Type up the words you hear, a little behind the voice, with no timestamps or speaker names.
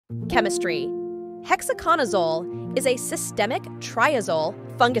Chemistry. Hexaconazole is a systemic triazole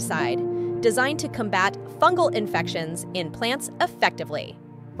fungicide designed to combat fungal infections in plants effectively.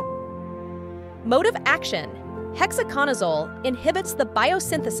 Mode of action. Hexaconazole inhibits the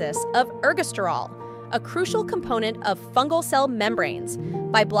biosynthesis of ergosterol, a crucial component of fungal cell membranes,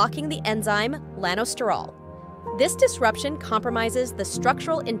 by blocking the enzyme lanosterol. This disruption compromises the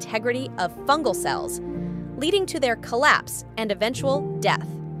structural integrity of fungal cells, leading to their collapse and eventual death.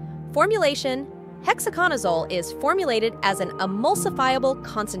 Formulation. Hexaconazole is formulated as an emulsifiable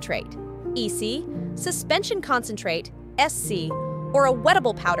concentrate, EC, suspension concentrate, SC, or a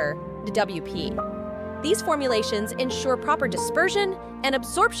wettable powder, WP. These formulations ensure proper dispersion and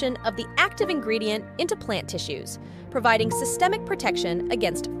absorption of the active ingredient into plant tissues, providing systemic protection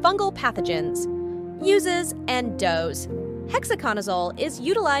against fungal pathogens. Uses and dose. Hexaconazole is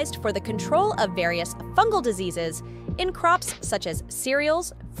utilized for the control of various fungal diseases in crops such as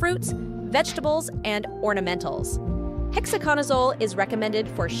cereals, fruits, vegetables, and ornamentals. Hexaconazole is recommended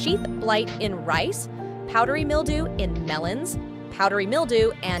for sheath blight in rice, powdery mildew in melons, powdery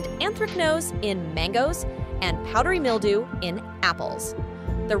mildew and anthracnose in mangoes, and powdery mildew in apples.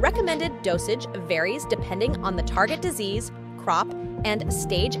 The recommended dosage varies depending on the target disease, crop, and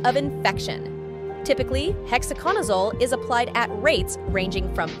stage of infection. Typically, hexaconazole is applied at rates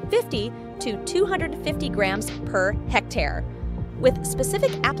ranging from 50 to 250 grams per hectare, with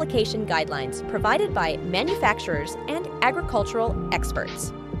specific application guidelines provided by manufacturers and agricultural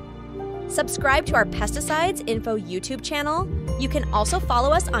experts. Subscribe to our Pesticides Info YouTube channel. You can also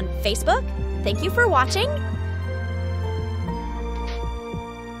follow us on Facebook. Thank you for watching.